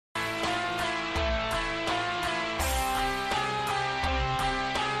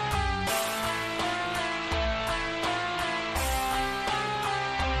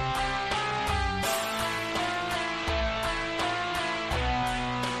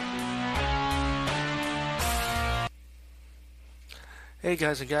Hey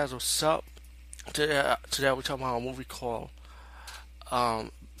guys and gals, what's up? Today we're talking about a movie called,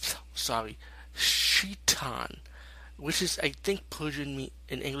 um, sorry, Shaitan, which is I think Persian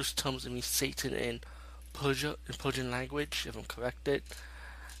in English terms it means Satan in Persian language, if I'm corrected.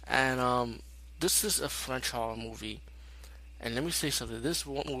 And this is a French horror movie. And let me say something. This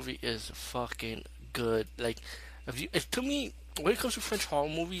one movie is fucking good. Like, if to me, when it comes to French horror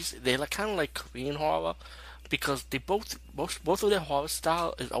movies, they're like kind of like Korean horror because they both of their horror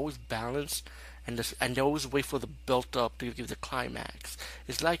style is always balanced, and they always wait for the build up to give the climax.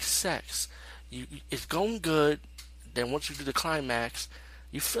 It's like sex. It's going good, then once you do the climax,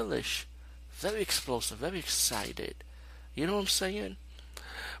 you finish very explosive, very excited. You know what I'm saying?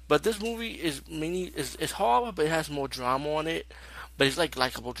 But this movie is is horror, but it has more drama on it. But it's like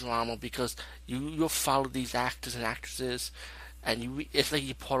likable drama because you'll follow these actors and actresses, and it's like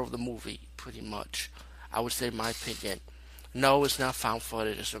you're part of the movie pretty much. I would say, in my opinion. No, it's not found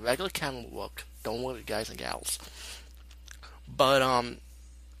footage. It's a regular camera look. Don't worry, guys and gals. But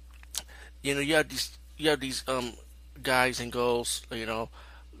you have these guys and girls.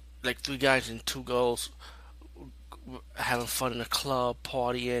 Like three guys and two girls having fun in a club,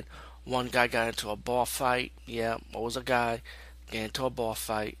 partying. One guy got into a bar fight. Yeah, it was a guy get into a bar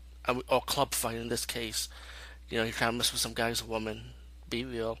fight, or club fight in this case. He trying to mess with some guy's woman. Be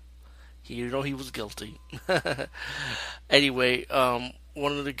real. He was guilty. Anyway,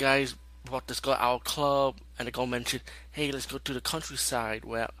 one of the guys brought this girl out of club, and the girl mentioned, "Hey, let's go to the countryside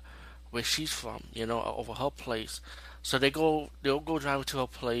where she's from. Over her place." So they'll go driving to her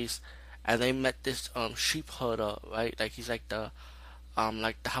place, and they met this sheep herder, right? Like he's like the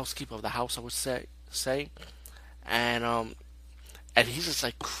housekeeper of the house, I would say, and he's just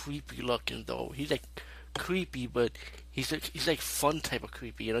like creepy looking though. He's like creepy, but he's like fun type of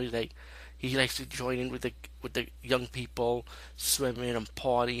creepy. He likes to join in with the young people, swimming and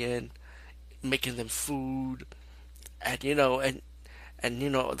partying, making them food, and the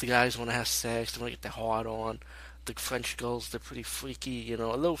guys want to have sex, they want to get their heart on. The French girls, they're pretty freaky, a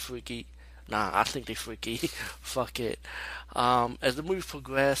little freaky. Nah, I think they freaky. Fuck it. As the movie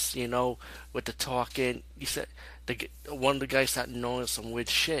progressed, with the talking, one of the guys started knowing some weird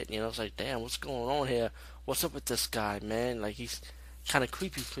shit. It's like, damn, what's going on here? What's up with this guy, man? Like he's kind of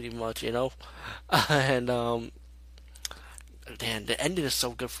creepy, pretty much. And damn, the ending is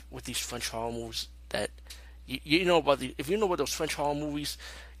so good with these French horror movies that you know about if you know about those French horror movies,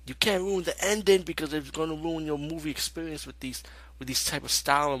 you can't ruin the ending because it's going to ruin your movie experience with these type of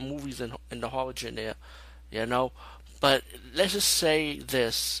style of movies and the horror genre, you know. But let's just say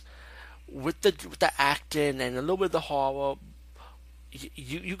this with the acting and a little bit of the horror,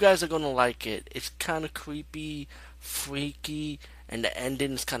 you guys are gonna like it. It's kind of creepy, freaky, and the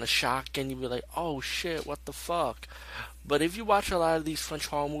ending is kind of shocking. You'll be like, "Oh shit, what the fuck?" But if you watch a lot of these French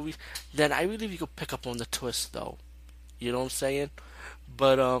horror movies, then I believe you could pick up on the twist, though. You know what I'm saying?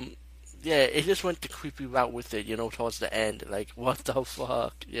 But yeah, it just went the creepy route with it. Towards the end, like what the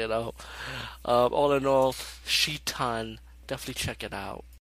fuck, All in all, Shitan, definitely check it out.